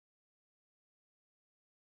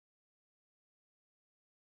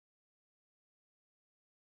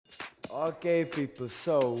Okay, people,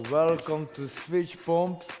 so welcome to Switch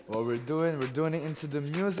Pump. What we're doing it into the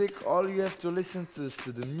music. All you have to listen to is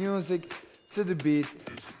to the music, to the beat.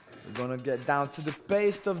 We're gonna get down to the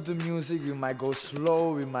pace of the music. We might go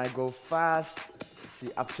slow, we might go fast. See,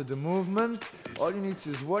 up to the movement. All you need to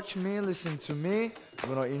is watch me, listen to me.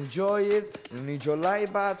 You're gonna enjoy it. You need your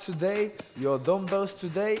light bar today, your dumbbells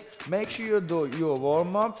today. Make sure you do your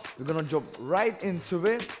warm up. We're gonna jump right into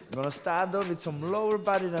it. We're gonna start off with some lower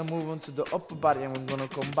body, then move on to the upper body, and we're gonna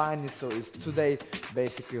combine it. So it's today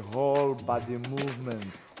basically whole body movement,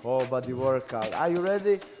 whole body workout. Are you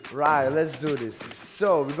ready? Right, let's do this.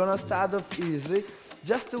 So we're gonna start off easily.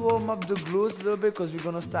 Just to warm up the glutes a little bit, because we're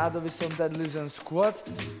gonna start off with some deadlifts and squats.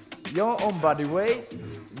 Your own body weight.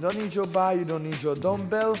 You don't need your bar, you don't need your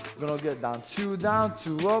dumbbell. We're gonna get down,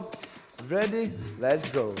 two up. Ready? Let's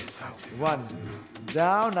go. One,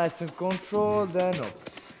 down, nice and controlled, then up.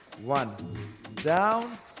 One,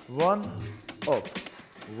 down, one, up.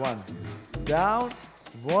 One, down,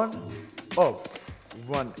 one, up.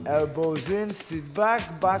 One, elbows in, sit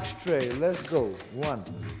back, back straight. Let's go. One,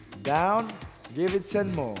 down, give it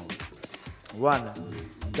 10 more. One,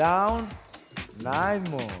 down, 9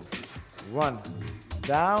 more. One,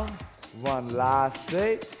 down, one, last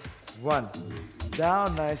 8. One,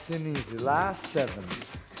 down, nice and easy. Last 7.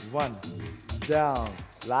 One, down,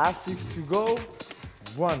 last 6 to go.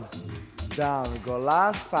 One, down, we go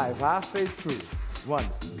last 5, halfway through. One,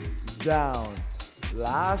 down,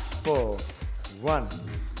 last 4. One,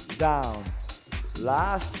 down,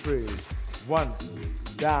 last 3. One,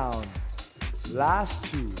 down, last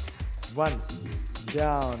 2. One,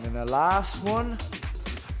 down, and the last one.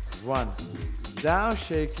 One, down,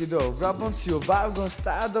 shake it off. Grab onto your bar. We're gonna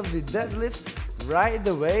start off with deadlifts right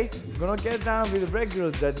away. We're gonna get down with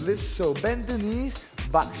regular deadlifts. So bend the knees,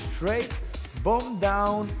 back straight, bum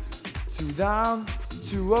down,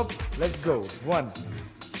 2 up. Let's go. 1,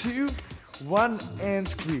 2, 1, and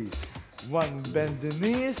squeeze. 1, bend the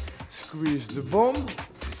knees, squeeze the bum.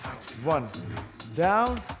 1,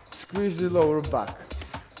 down, squeeze the lower back.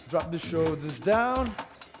 Drop the shoulders down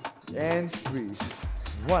and squeeze.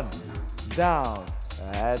 1, down.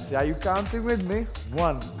 That's it. Are you counting with me?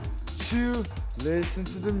 1, 2, listen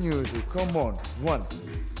to the music. Come on. 1,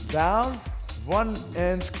 down, 1,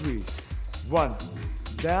 and squeeze. 1,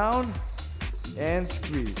 down, and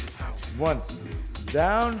squeeze. 1,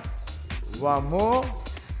 down, 1 more.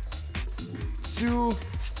 2,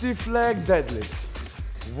 stiff leg deadlifts.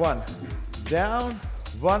 1, down,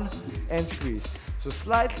 1, and squeeze. So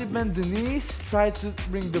slightly bend the knees, try to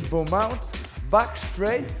bring the bum out, back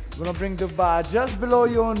straight. We're gonna bring the bar just below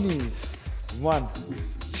your knees. 1,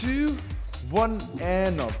 2, 1,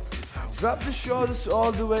 and up. Drop the shoulders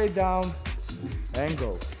all the way down and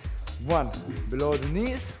go. 1, below the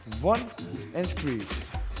knees, 1, and squeeze.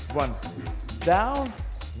 1, down,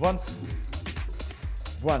 1,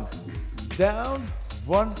 1, down,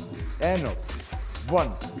 1, and up.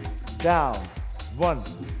 1, down, 1,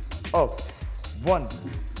 up. 1,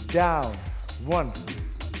 down, 1,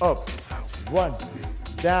 up. 1,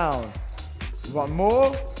 down. 1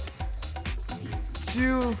 more.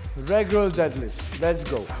 2 regular deadlifts. Let's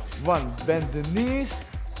go. 1, bend the knees.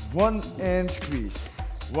 1, and squeeze.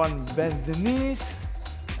 1, bend the knees.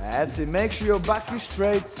 That's it. Make sure your back is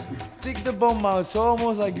straight. Stick the bum out. It's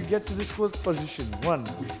almost like you get to the squat position. 1,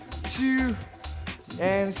 2,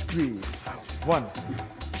 and squeeze. 1,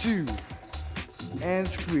 2, and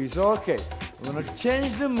squeeze. Okay. We're gonna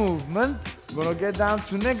change the movement. We're gonna get down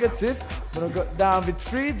to negative. We're gonna go down with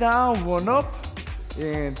 3 down, 1 up.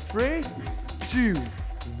 And 3, 2,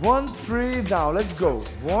 1, 3 down. Let's go.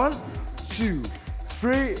 1, 2,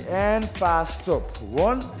 3, and fast up.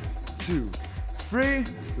 1, 2, 3.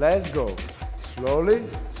 Let's go. Slowly,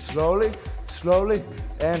 slowly, slowly,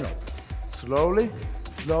 and up. Slowly,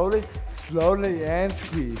 slowly, slowly, and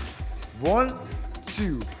squeeze. 1,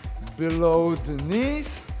 2, below the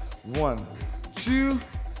knees. 1, 2,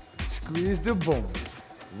 squeeze the bum.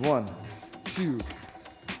 1, 2,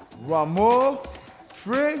 1 more.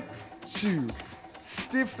 3, 2,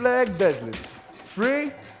 stiff leg deadlifts.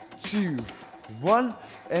 3, 2, 1,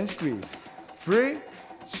 and squeeze. 3,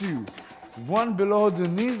 2, 1 below the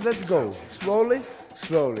knees. Let's go. Slowly,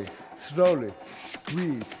 slowly, slowly,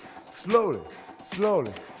 squeeze. Slowly,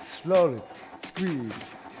 slowly, slowly, squeeze.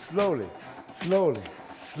 Slowly, slowly,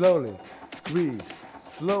 slowly, squeeze.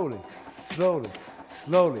 Slowly, slowly,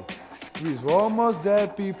 slowly, squeeze. We're almost there,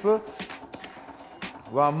 people.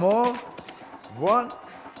 1 more. 1,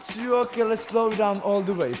 2. Okay, let's slow down all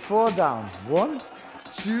the way. 4 down. 1,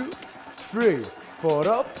 2, 3. 4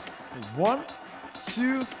 up. 1,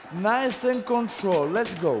 2. Nice and controlled.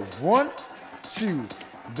 Let's go. 1, 2.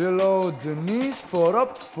 below the knees, 4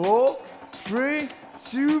 up, 4, 3,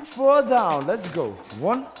 2, 4, down. Let's go.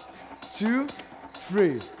 1, 2,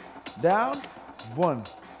 3, down, 1,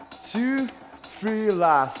 2, 3,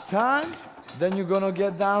 last time. Then you're gonna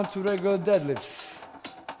get down to regular deadlifts.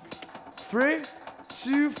 3,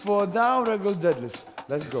 2, 4, down, regular deadlifts.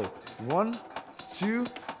 Let's go. 1, 2,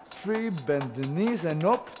 3, bend the knees and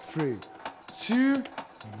up. 3, 2,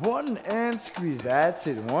 1, and squeeze. That's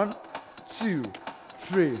it. 1, 2,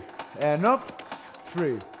 3, and up.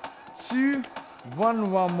 3, 2,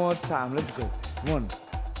 1, one more time. Let's go. 1,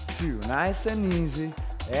 2, nice and easy,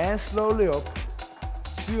 and slowly up.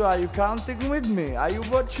 2, are you counting with me? Are you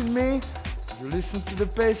watching me? You listen to the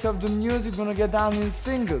pace of the music, gonna get down in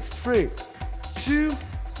singles. 3, 2,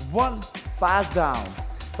 1, fast down,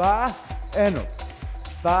 fast and up,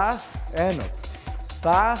 fast and up,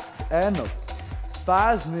 fast and up,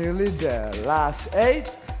 fast, nearly there. Last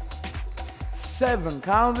 8, 7,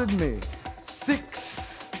 count with me.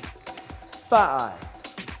 6, 5,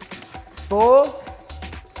 4,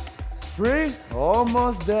 3,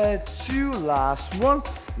 almost there. 2, last one.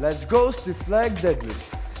 Let's go, stiff leg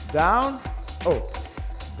deadlifts. Down, up,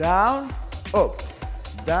 down, up,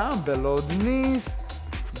 down, below the knees,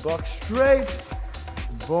 box straight,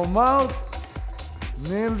 bum out,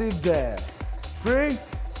 nearly there. 3,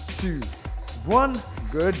 2, 1,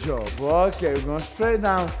 good job. Okay, we're going straight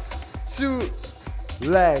down, 2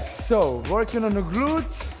 legs. So, working on the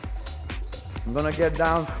glutes, I'm gonna get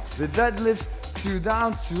down the deadlifts, 2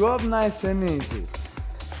 down, 2 up, nice and easy.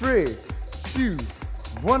 3, 2,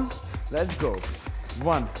 1, let's go.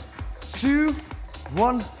 1, 2,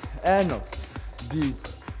 1, and up. Deep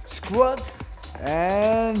squat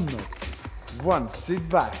and up. 1, sit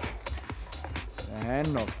back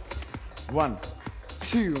and up. 1,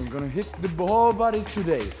 2, I'm gonna hit the whole body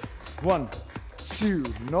today. 1, 2,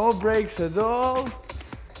 no breaks at all.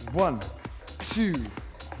 1, 2,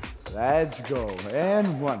 let's go.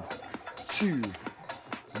 And 1, 2,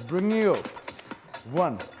 bring it up.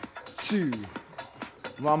 1, 2,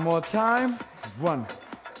 one more time. 1,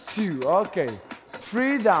 2, okay.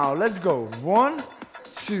 3 down, let's go. 1,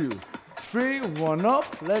 2, 3, 1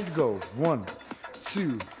 up, let's go. 1,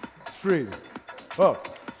 2, 3, up.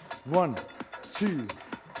 1, 2,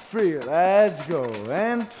 3, let's go.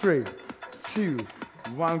 And 3, 2,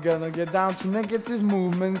 1, gonna get down to negative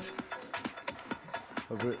movements.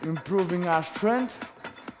 We're improving our strength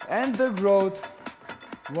and the growth.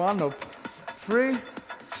 1 up, 3,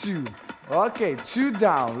 2, okay, 2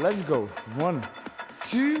 down, let's go. 1,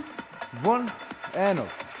 2, 1, and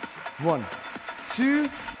up. 1, 2,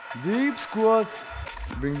 deep squat.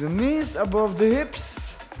 Bring the knees above the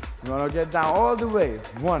hips. We're gonna get down all the way.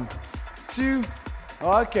 1, 2,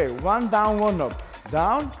 okay, 1 down, 1 up.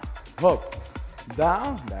 Down, up,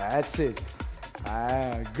 down, that's it.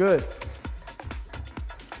 Good.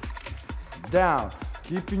 Down,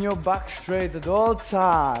 keeping your back straight at all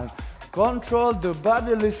times. Control the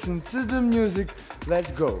body, listen to the music.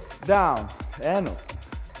 Let's go. Down and up,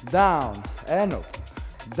 down and up,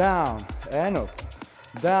 down and up,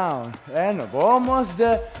 down and up. Almost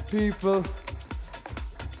there, people.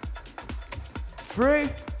 3,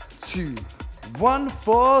 2, 1,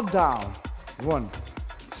 4 down. 1,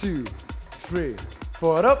 2, 3,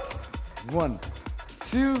 4 up. 1,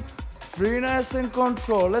 2, 3, nice and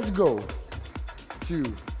control. Let's go. 2,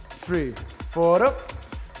 3, 4 up.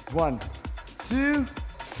 1, 2,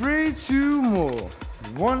 3, 2 more.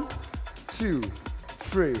 1, 2,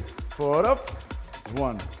 3, 4 up.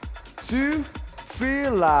 1, 2, 3,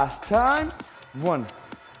 last time. 1,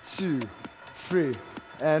 2, 3,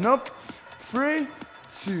 and up. 3,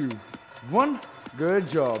 2, 1. Good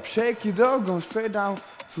job. Shake it up, go straight down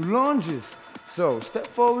to lunges. So step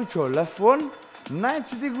forward with your left one,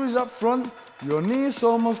 90 degrees up front. Your knees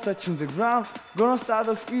almost touching the ground. Gonna start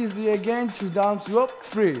off easy again. 2 down, 2 up.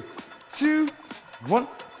 3, 2, 1.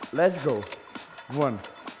 Let's go. 1,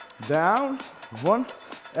 down, 1,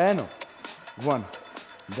 and up. 1,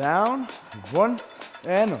 down, 1,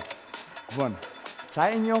 and up. 1.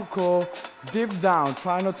 Tighten your core. Dip down.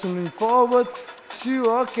 Try not to lean forward. 2,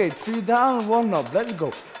 okay. 3 down, 1 up. Let's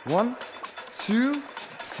go. 1, 2,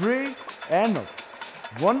 3, and up.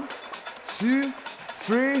 1, 2,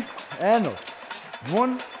 3, and up.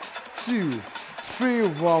 1, 2, 3,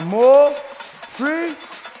 1 more. 3,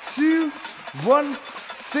 2, 1,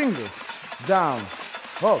 single. Down,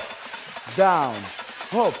 up, down,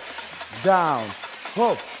 up, down,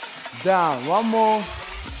 up, down. 1 more.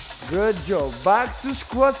 Good job. Back to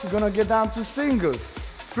squats. We're gonna get down to singles.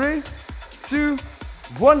 3, 2,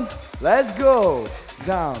 1. Let's go.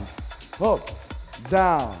 Down, up,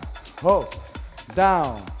 down, up,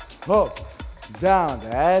 down, up, down,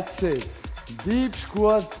 that's it. Deep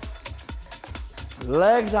squat,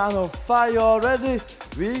 legs are on fire already.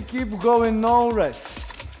 We keep going, no rest.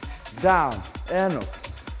 Down and up,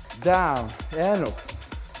 down and up,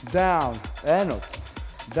 down and up,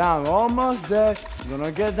 down, almost there.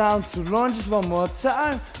 Gonna get down to lunges one more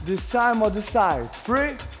time, this time on the side.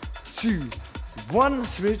 3, 2, 1,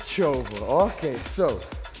 switch over. Okay, so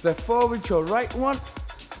step forward with your right one,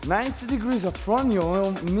 90 degrees up front,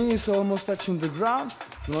 your knees almost touching the ground.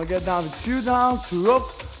 You're gonna get down with 2 down, 2 up.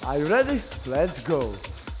 Are you ready? Let's go.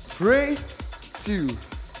 3, 2,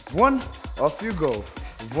 1, off you go.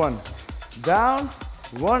 1, down,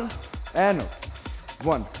 1, and up.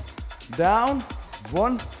 1, down,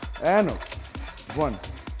 1, and up. 1,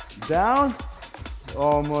 down,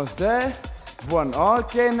 almost there. 1,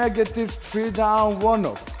 okay, negative, 3 down, 1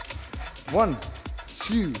 up. 1,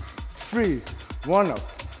 2, 3, 1 up.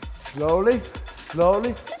 Slowly,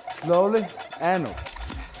 slowly, slowly, and up.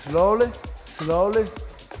 Slowly, slowly.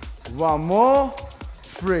 1 more.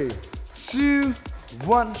 3, 2,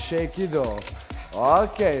 1. Shake it off.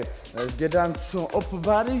 Okay, let's get down to some upper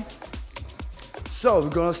body. So we're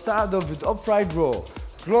gonna start off with upright row.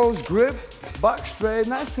 Close grip, back straight,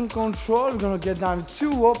 nice and controlled. We're gonna get down with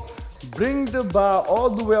 2 up. Bring the bar all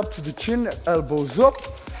the way up to the chin, elbows up.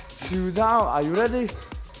 2 down. Are you ready?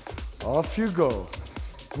 Off you go.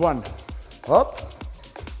 1, up,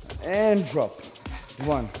 and drop.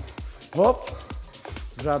 1, up,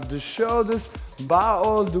 drop the shoulders, bar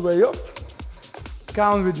all the way up.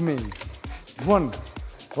 Count with me. 1,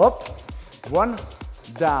 up, 1,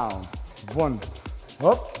 down. 1,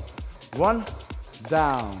 up, 1,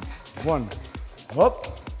 down. 1,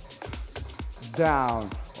 up, down.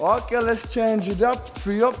 Okay, let's change it up.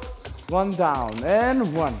 3 up, 1 down.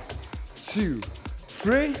 And 1, 2,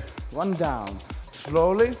 3, 1 down.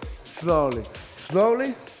 Slowly, slowly,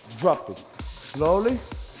 slowly, drop it. Slowly,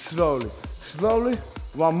 slowly, slowly.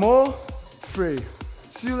 1 more. 3,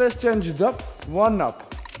 2, let's change it up. 1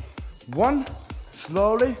 up. 1,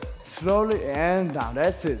 slowly, slowly, and down.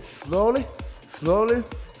 That's it. Slowly, slowly,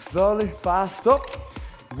 slowly, fast up.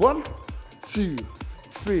 1, 2,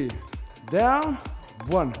 3, down.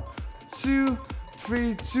 1, 2,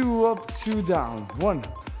 3, 2 up, 2 down. 1,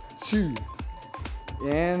 2,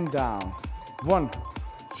 and down. 1,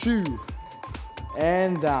 2,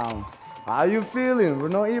 and down. How you feeling? We're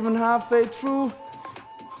not even halfway through.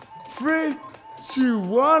 3, 2,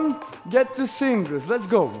 1. Get to singles. Let's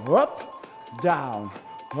go. Up, down,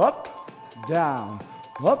 up, down,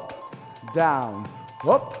 up, down,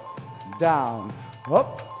 up, down,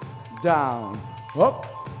 up, down, up.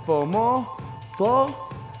 4 more. 4,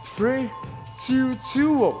 3, 2,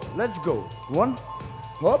 2 up. Let's go. 1,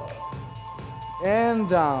 up, and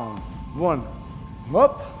down. 1,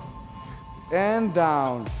 up, and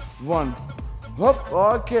down. 1, up.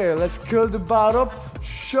 Okay, let's curl the bar up.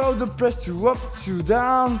 Shoulder press, 2 up, 2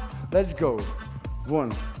 down. Let's go.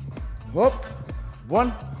 1, up,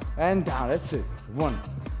 1, and down. That's it. 1.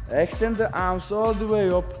 Extend the arms all the way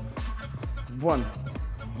up. 1,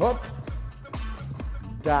 up,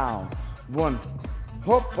 down. 1,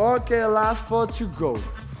 up. Okay, last 4 to go.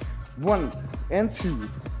 1 and 2.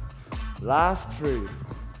 Last 3.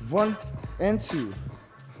 1 and 2.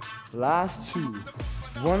 Last 2.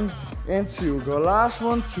 1 and 2. Go last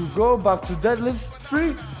 1 to go. Back to deadlifts.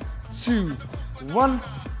 3, 2, 1.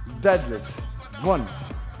 Deadlifts. 1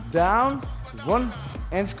 down, 1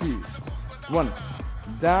 and squeeze. 1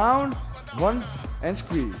 down, 1 and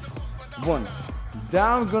squeeze. 1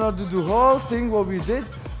 down. Gonna do the whole thing what we did.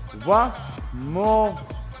 1 more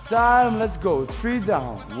time. Let's go. 3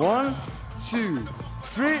 down. 1, 2,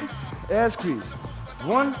 3. Air squeeze.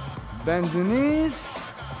 1. Bend the knees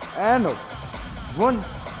and up. 1,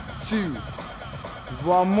 2.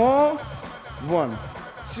 1 more. 1,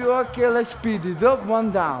 2. Okay, let's speed it up.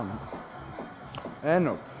 1 down. And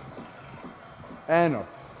up. And up.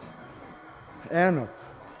 And up.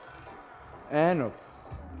 And up.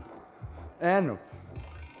 And up.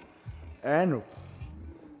 And up.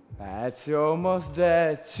 That's almost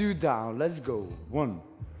there. 2 down. Let's go. 1,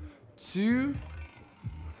 2,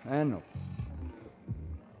 and up.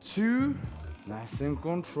 2, nice and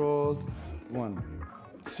controlled. 1,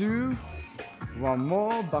 2, 1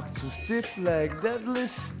 more. Back to stiff leg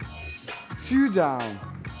deadlifts. 2 down.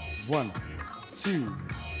 1, 2,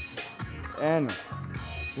 and up.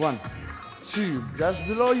 1, 2. Just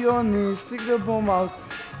below your knees. Stick the bum out.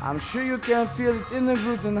 I'm sure you can feel it in the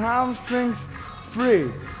glutes and hamstrings.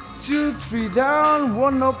 3, 2, 3 down.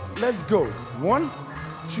 1 up. Let's go. 1,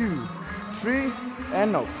 2, 3,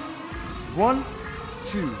 and up. 1,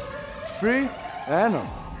 2, 3, and up.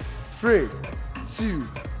 3, 2,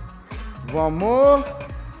 One more.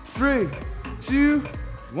 3, 2,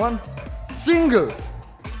 1. Singles.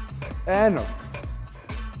 And up.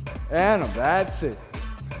 And up. That's it.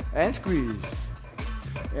 And squeeze.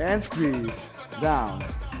 And squeeze. Down.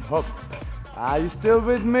 Up. Are you still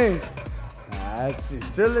with me? That's it.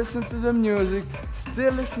 Still listen to the music.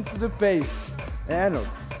 Still listen to the pace. And up.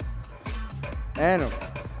 And up.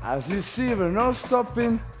 As you see, we're not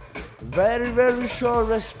stopping. Very, very short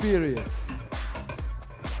rest period.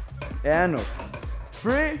 And up.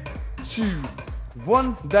 3, 2,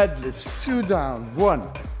 1. Deadlifts. 2 down. 1,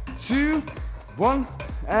 2, 1.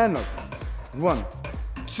 And up. 1,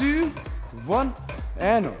 2, 1.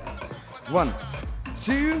 And up. 1,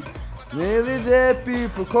 2. Nearly there,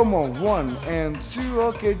 people. Come on. 1 and 2.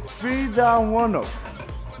 Okay. 3 down. 1 up.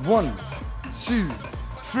 1, 2,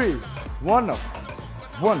 3. 1 up.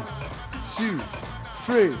 1, 2,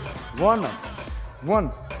 3. 1 up.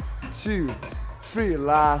 1, 2, 3.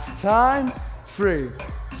 Last time. 3,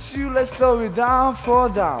 2. Let's slow it down. 4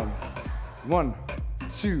 down. 1,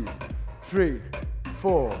 2, 3,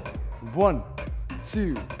 4. 1,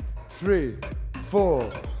 2, 3, 4.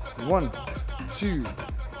 1, 2,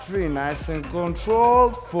 3. Nice and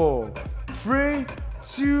controlled. 4, 3,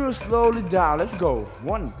 2. Slowly down. Let's go.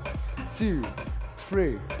 1, 2,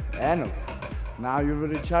 3. And up. Now you're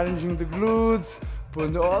really challenging the glutes.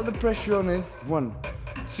 Putting all the pressure on it. 1,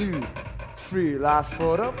 2, 3. Last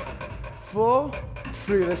 4 up. 4,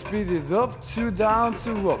 3. Let's speed it up. 2 down,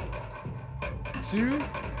 2 up. 2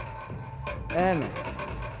 and up.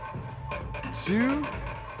 2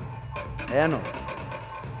 and up.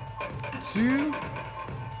 2.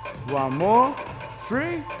 1 more.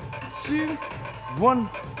 3, 2, 1.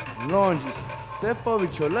 Lunges. Step forward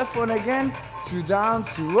with your left one again. 2 down,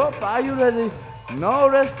 2 up. Are you ready? No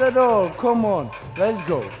rest at all. Come on. Let's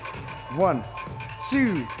go. 1,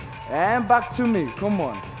 2. And back to me. Come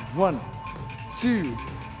on. 1, 2.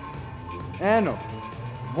 And up.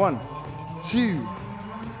 1, 2.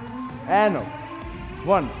 And up.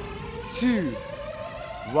 1, 2.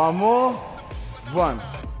 1 more. 1,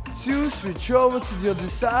 2. Switch over to the other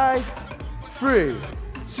side. 3,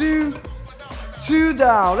 2. 2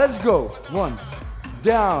 down. Let's go. 1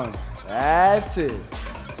 down. That's it.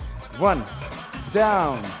 1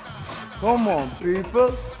 down. Come on, people.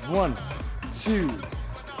 1, 2.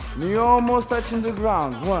 Knee almost touching the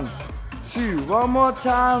ground. 1, 2. One more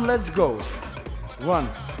time. Let's go. 1,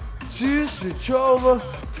 2. Switch over.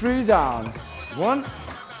 3 down. 1,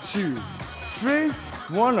 2, 3.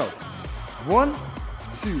 1 up. 1,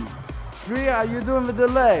 2, 3. How you doing with the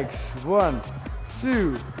legs? 1,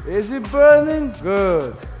 2. Is it burning?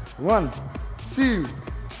 Good. 1, 2,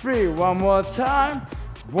 3. One more time.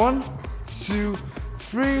 1, 2,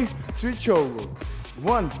 3. Switch over.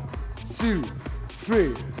 1, 2,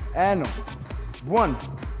 3. And up. 1,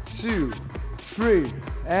 2, 3.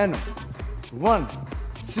 And up. 1,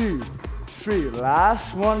 2, 3.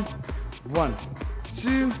 Last one. 1,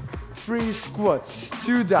 2, 3. Squats.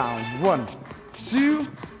 2 down. 1, 2,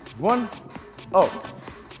 1. Up.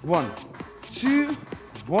 1, 2,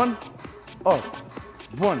 1. Up.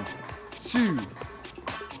 1, 2.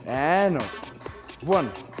 And up.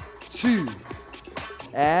 1, 2.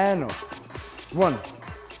 And up. 1,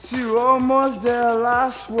 2. Almost there.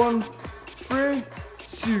 Last one. 3,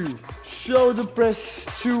 2. Shoulder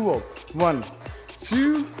press. 2 up. 1,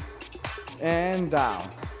 2. And down.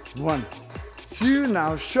 1, 2.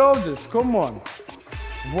 Now shoulders. Come on.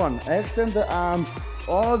 1. Extend the arms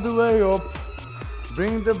all the way up.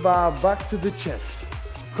 Bring the bar back to the chest.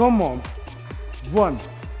 Come on. 1,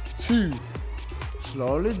 2.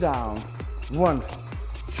 Slowly down. 1,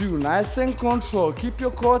 2. Nice and control. Keep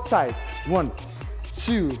your core tight. 1,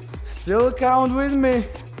 2. Still count with me.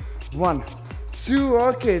 1, 2.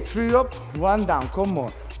 Okay. 3 up. 1 down. Come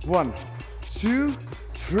on. 1, 2,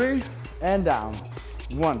 3. And down.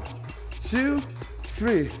 1, 2,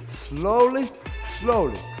 3. Slowly,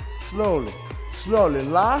 slowly, slowly, slowly.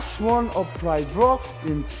 Last one. Upright rock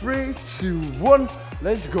in 3, 2, 1.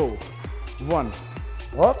 Let's go. 1.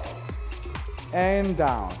 Up and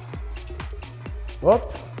down.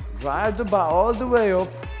 Up. Drive the bar all the way up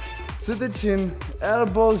to the chin.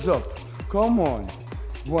 Elbows up. Come on.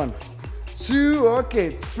 1, 2.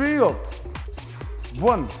 Okay. 3 up.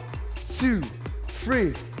 1, 2,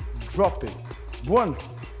 3. Drop it. 1,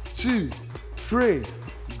 2, 3.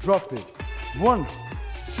 Drop it. 1,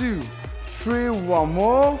 2, 3. One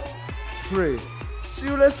more. 3,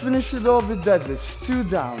 2. Let's finish it off with deadlifts. 2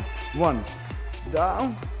 down. 1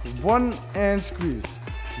 down. 1 and squeeze.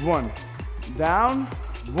 1 down.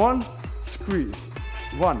 1 squeeze.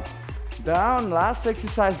 1 down. Last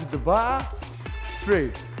exercise with the bar. 3,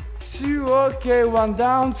 2. Okay. 1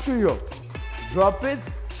 down. 3 up. Drop it,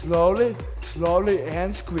 slowly, slowly,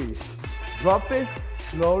 and squeeze. Drop it,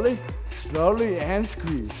 slowly, slowly, and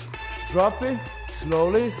squeeze. Drop it,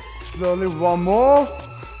 slowly, slowly. One more.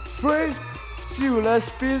 3, 2, let's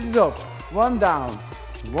speed it up. 1 down,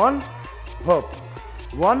 1, up,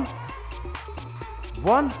 1,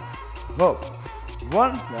 1, up,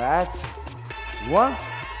 1, that's it. 1,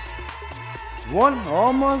 1,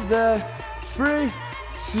 almost there. 3,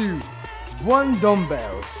 2, 1,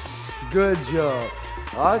 dumbbells. Good job.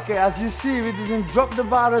 Okay, as you see, we didn't drop the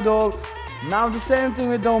bar at all. Now the same thing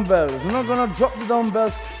with dumbbells. We're not gonna drop the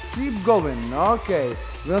dumbbells. Keep going. Okay,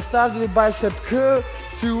 we're gonna start with the bicep curl.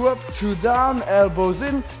 2 up, 2 down, elbows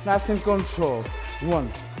in, nice and control.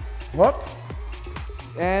 1, up,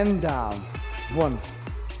 and down. 1,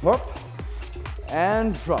 up,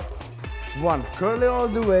 and drop. 1, curl it all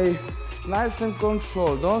the way, nice and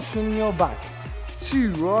control. Don't swing your back.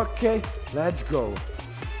 2, okay, let's go.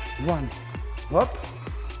 1, up,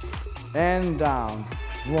 and down.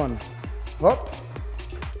 1, up,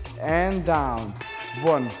 and down.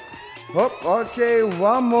 1, up, okay,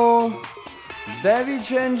 one more. Then we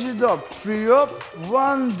change it up. 3 up,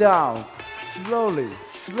 1 down. Slowly,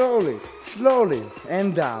 slowly, slowly,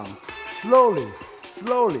 and down. Slowly,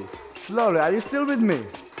 slowly, slowly. Are you still with me?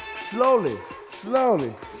 Slowly,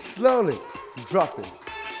 slowly, slowly. Drop it.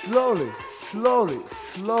 Slowly, slowly,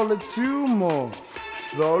 slowly. 2 more.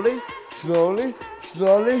 Slowly, slowly,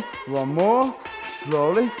 slowly. 1 more.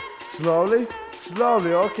 Slowly, slowly,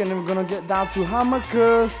 slowly. Okay, and then we're gonna get down to hammer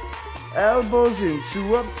curls. Elbows in,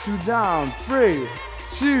 2 up, 2 down. 3,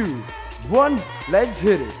 2, 1, let's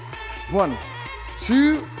hit it. 1,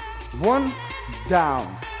 2, 1,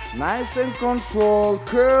 down. Nice and control,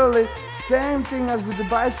 curl it. Same thing as with the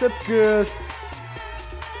bicep curls.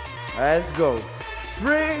 Let's go.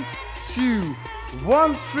 3, 2,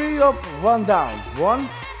 1, 3 up, 1 down. 1,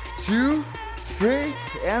 2, 3,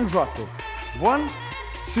 and drop it. 1,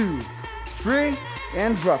 2, 3,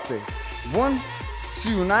 and drop it. 1,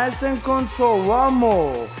 2, nice and control. 1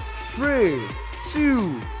 more. 3, 2,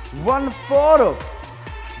 1, 4 up.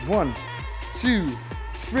 1, 2,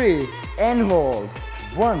 3, and hold.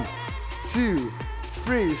 1, 2,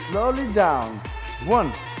 3, slowly down.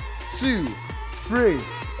 1, 2, 3,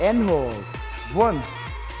 and hold. 1,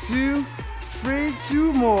 2, 3,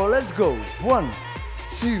 2 more. Let's go. 1,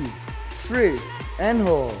 2, 3, and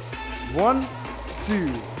hold. 1,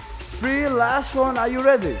 2, 3. Last one. Are you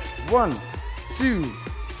ready? 1, 2,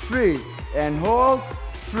 3, and hold.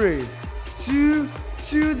 3, 2,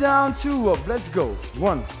 2 down, 2 up. Let's go.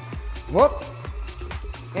 1, up,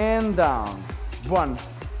 and down. 1,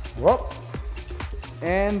 up,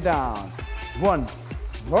 and down. 1,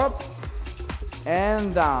 up,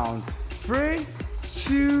 and down. 3,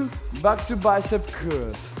 2, back to bicep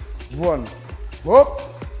curls. 1, up,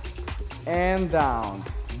 and down.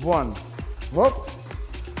 1, up,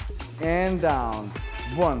 and down.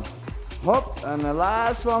 1, up, and the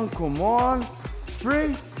last one, come on.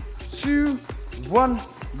 3, 2, 1,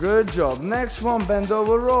 good job. Next one, bend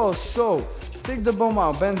over row. So, stick the bum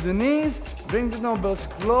out, bend the knees, bring the dumbbells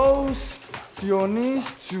close to your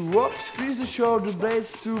knees, 2 up, squeeze the shoulder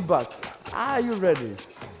blades, 2 back. Are you ready?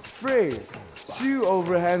 3, 2,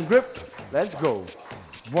 overhand grip, let's go.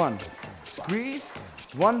 1, squeeze,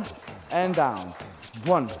 1, and down.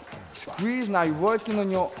 1, squeeze, now you're working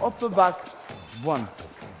on your upper back. 1,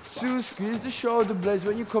 2, squeeze the shoulder blades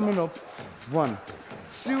when you're coming up. 1,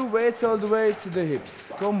 2, weight all the way to the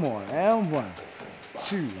hips. Come on, and 1,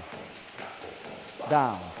 2,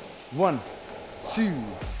 down. 1, 2,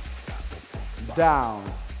 down.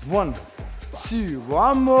 1, 2,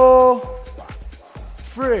 1 more.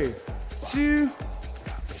 3, 2,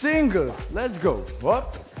 single. Let's go.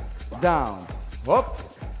 Up, down, up,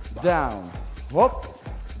 down, up,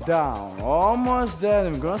 down. Almost there.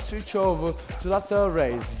 I'm gonna switch over to lateral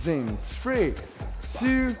raise. In 3,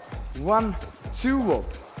 2, 1, 2 up.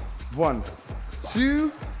 1, 2,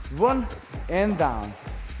 1, and down.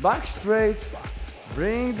 Back straight.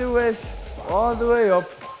 Bring the waist all the way up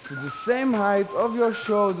to the same height of your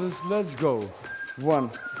shoulders. Let's go. 1,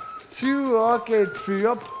 2, okay, 3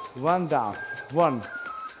 up, 1 down. 1,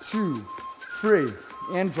 2, 3,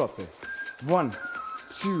 and drop it. 1,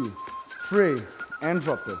 2, 3, and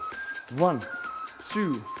drop it. 1,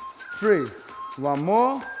 2, 3. 1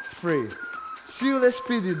 more. 3, 2, let's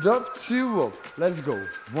speed it up. 2 up. Let's go.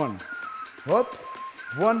 1, up,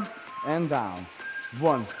 1, and down.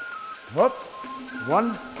 1, up,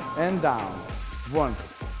 1, and down. 1,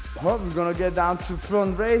 up. We're gonna get down to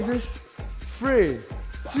front raises. 3,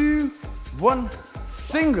 2, 1,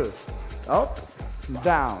 singles. Up,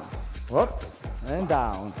 down, up, and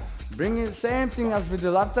down. Bring it, same thing as with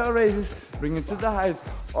the lateral raises. Bring it to the height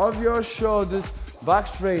of your shoulders, back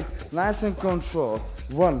straight, nice and controlled.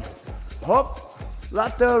 1, hop,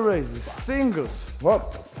 lateral raises, singles,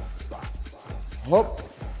 hop, hop,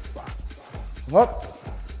 hop,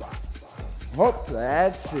 hop,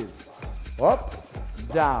 that's it. Hop,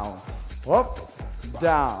 down, hop,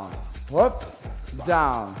 down, hop,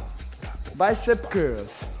 down. Bicep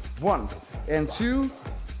curls, 1 and 2,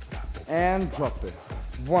 and drop it.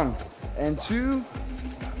 1 and 2,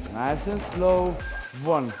 nice and slow.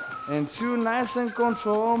 1 and 2, nice and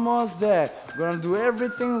control, almost there. Gonna do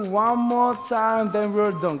everything one more time, then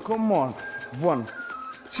we're done. Come on. 1,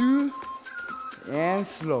 2, and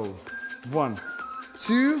slow. 1,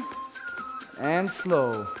 2, and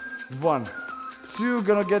slow. 1, 2,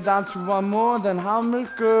 gonna get down to one more, then how many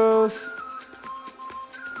curls?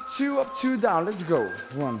 2 up, 2 down, let's go.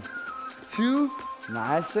 1, 2,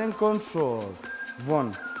 nice and controlled.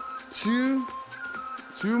 1, 2,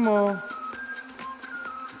 2 more.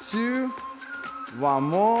 2, 1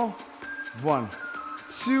 more. 1,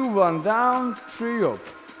 2, 1 down, 3 up.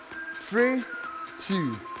 3,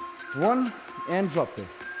 2, 1, and drop it.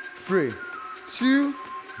 3, 2,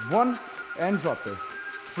 1, and drop it.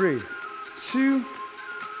 3, 2,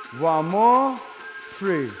 1 more.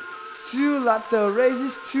 3, 2, lateral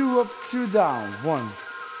raises, 2 up, 2 down. 1,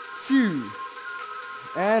 2,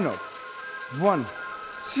 and up. 1,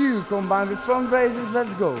 2, combine with front raises,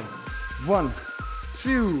 let's go. 1,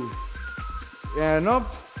 2, and up.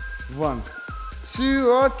 1,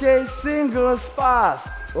 2, okay, singles fast.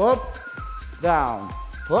 Up, down,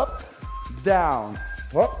 up, down,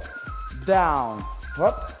 up, down,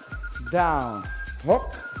 up, down,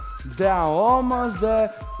 up, down. Almost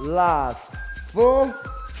there. Last. 4,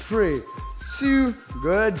 3, 2,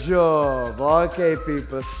 good job. Okay,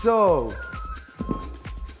 people, so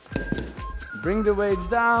bring the weights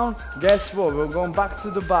down. Guess what? We're going back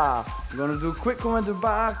to the bar. We're gonna do quick one with the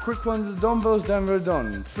bar, quick one with the dumbbells, then we're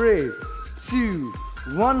done. 3, 2,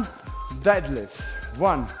 1, deadlifts.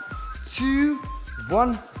 1, 2,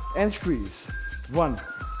 1, and squeeze. 1,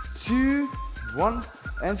 2, 1,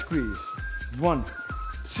 and squeeze. 1,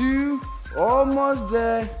 2, almost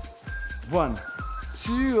there. 1,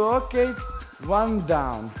 2, okay, 1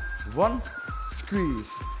 down. 1, squeeze.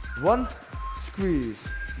 1, squeeze.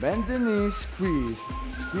 Bend the knees, squeeze.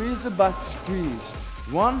 Squeeze the back, squeeze.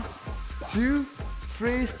 1, 2,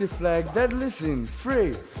 3, stiff leg, deadlift in.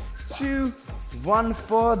 3, 2, 1,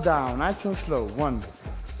 4 down. Nice and slow. 1,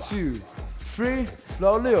 2, 3,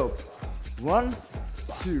 slowly up. 1,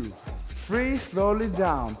 2, 3, slowly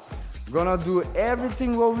down. Gonna do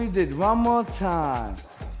everything what we did one more time.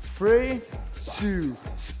 3, 2,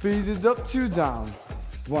 speed it up, 2 down.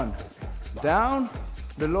 1, down,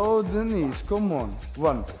 below the knees, come on.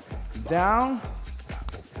 1, down,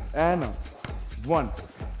 and up. 1,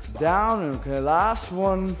 down, okay, last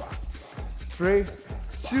one. 3,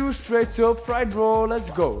 2, straight to upright row, let's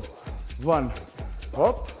go. 1,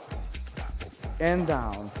 up, and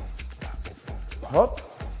down. Up,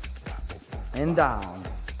 and down.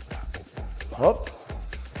 Up,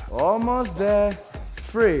 almost there.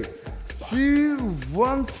 3, 2,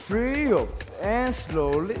 1, 3, up, and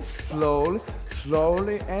slowly, slowly,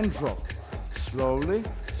 slowly, and drop. Slowly,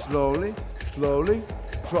 slowly, slowly,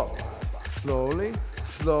 drop. Slowly,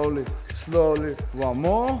 slowly, slowly. 1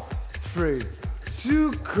 more. 3,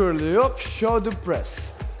 2, curly up, shoulder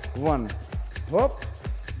press. 1, up,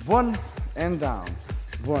 1, and down.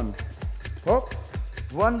 1, up,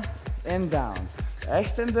 1, and down.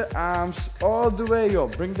 Extend the arms all the way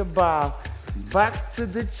up. Bring the bar back to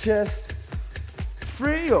the chest.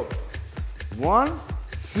 3 up. 1,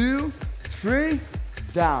 2, 3,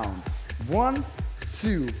 down. 1,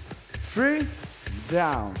 2, 3,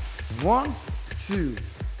 down. 1, 2,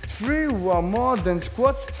 3. 1 more, then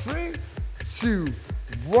squats. 3, 2,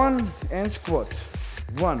 1, and squats.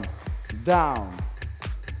 1, down,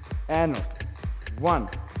 and up. 1,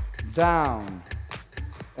 down,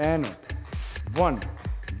 and up. 1,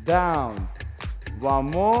 down. 1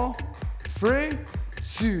 more. 3,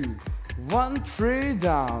 2, 1, 3,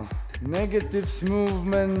 down. Negatives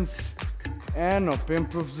movements, and up.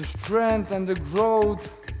 Improves the strength and the growth,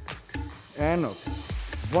 and up.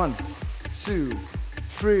 1, 2,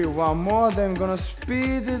 3. 1 more, then we're gonna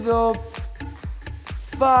speed it up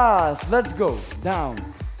fast. Let's go. Down,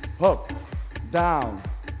 up, down,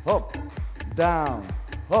 up, down,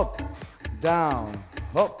 up, down,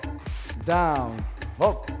 up, down,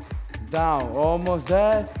 up, down. Almost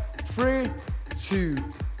there. 3, 2,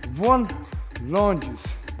 1, lunges.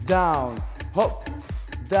 Down, up,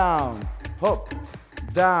 down, up,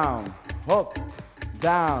 down, up,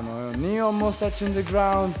 down. Knee almost touching the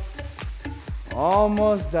ground.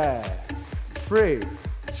 Almost there. 3,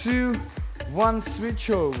 2, 1, switch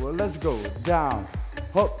over. Let's go. Down,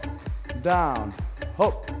 hop, down,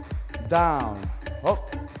 hop, down,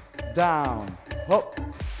 hop, down, hop.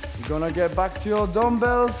 You're gonna get back to your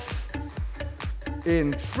dumbbells.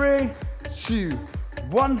 In 3, 2,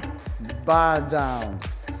 1, bar down.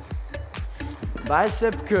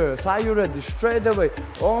 Bicep curls. Are you ready? Straight away.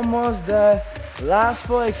 Almost there. Last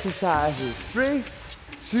 4 exercises. 3,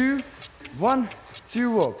 2, 1,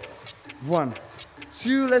 2 up. 1,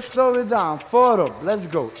 2, let's slow it down. 4 up. Let's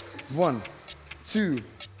go. 1, 2,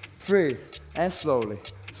 3, and slowly,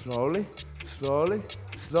 slowly, slowly,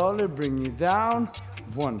 slowly bring it down.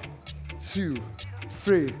 1, 2,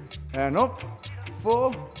 3, and up.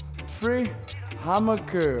 4, 3, hammer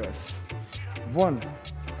curls. 1,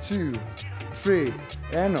 2, 3,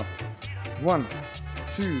 and up. 1,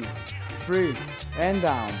 2, 3, and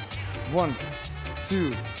down. 1,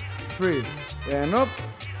 2, 3, and up.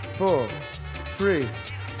 4, 3,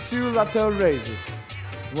 2 lateral raises.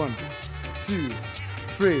 1, 2,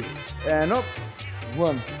 3, and up.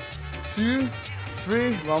 1, 2,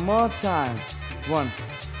 3, one more time. 1,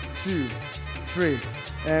 2, 3,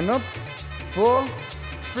 and up. 4,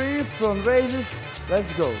 3, front raises.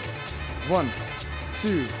 Let's go. 1,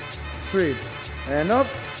 2, 3, and up.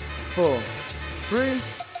 4, 3,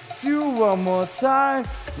 2, one more time.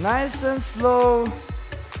 Nice and slow.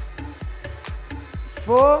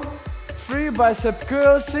 4, 3, bicep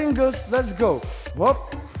curl singles. Let's go.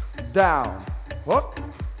 Up, down, up,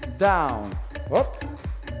 down, up,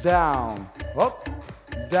 down, up,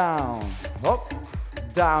 down, up,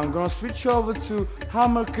 down. Gonna switch over to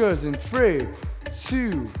hammer curls in 3,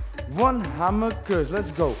 2, 1. Hammer curls.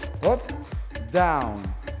 Let's go. Up, down,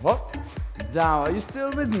 up, down. Are you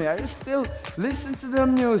still with me? Are you still listening to the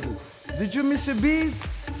music? Did you miss a beat?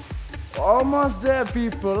 Almost there,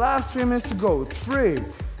 people. Last 3 minutes to go. 3,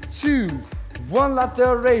 2, 1.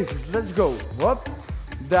 Lateral raises. Let's go. Up,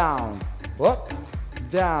 down, up,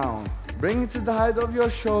 down. Bring it to the height of your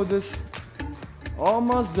shoulders.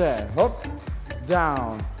 Almost there. Up,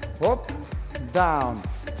 down, up, down.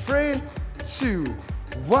 3, 2,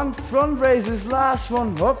 1. Front raises. Last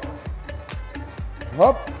one. Up,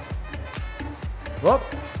 up, up,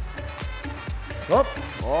 up.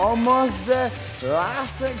 Almost there.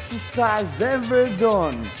 Last exercise. Then we're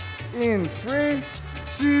done. In 3,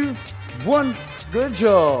 2, 1. Good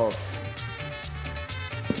job.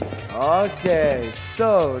 Okay,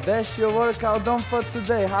 so that's your workout done for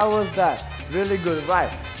today. How was that? Really good,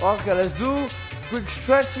 right? Okay, let's do quick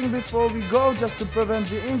stretching before we go, just to prevent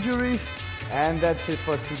the injuries. And that's it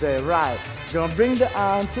for today, right? Gonna bring the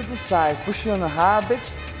arm to the side, push on a habit.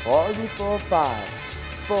 Hold it for 5,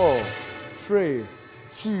 4, 3,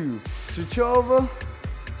 2, switch over.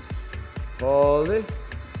 Hold it.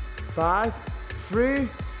 5, 3,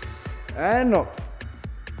 and up.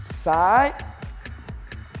 Side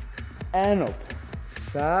and up.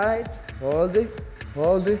 Side, hold it,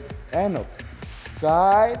 and up.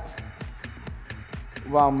 Side.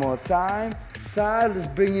 One more time. Side, let's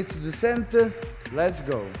bring it to the center. Let's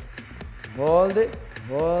go. Hold it,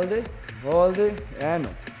 hold it, hold it, and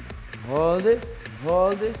up. Hold it,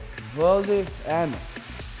 hold it, hold it, and up.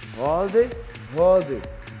 Hold it, hold it,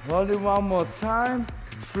 hold it one more time.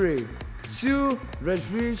 3, 2, let's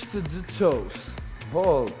reach to the toes.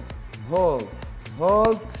 Hold, hold,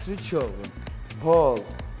 hold, switch over. Hold,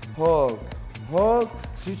 hold, hold,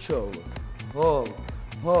 switch over. Hold,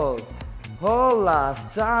 hold, hold.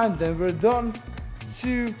 Last time, then we're done.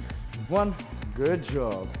 2, 1, good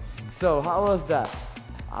job. So how was that?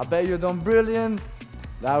 I bet you done brilliant.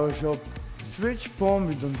 That was your switch pump.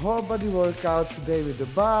 We done whole body workout today with the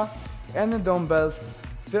bar and the dumbbells.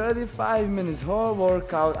 35 minutes whole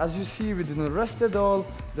workout. As you see, we didn't rest at all.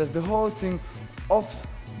 That's the whole thing of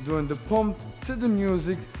doing the pump to the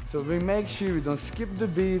music. So we make sure we don't skip the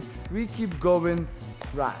beat. We keep going.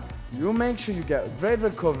 Right. You make sure you get great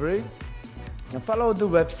recovery. And follow the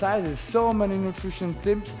website. There's so many nutrition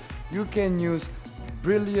tips you can use.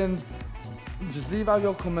 Brilliant. Just leave out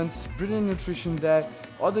your comments. Brilliant nutrition there.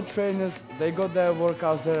 Other trainers, they got their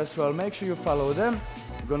workouts there as well. Make sure you follow them.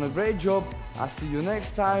 You've done a great job. I'll see you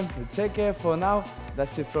next time. Take care for now.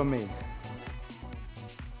 That's it from me.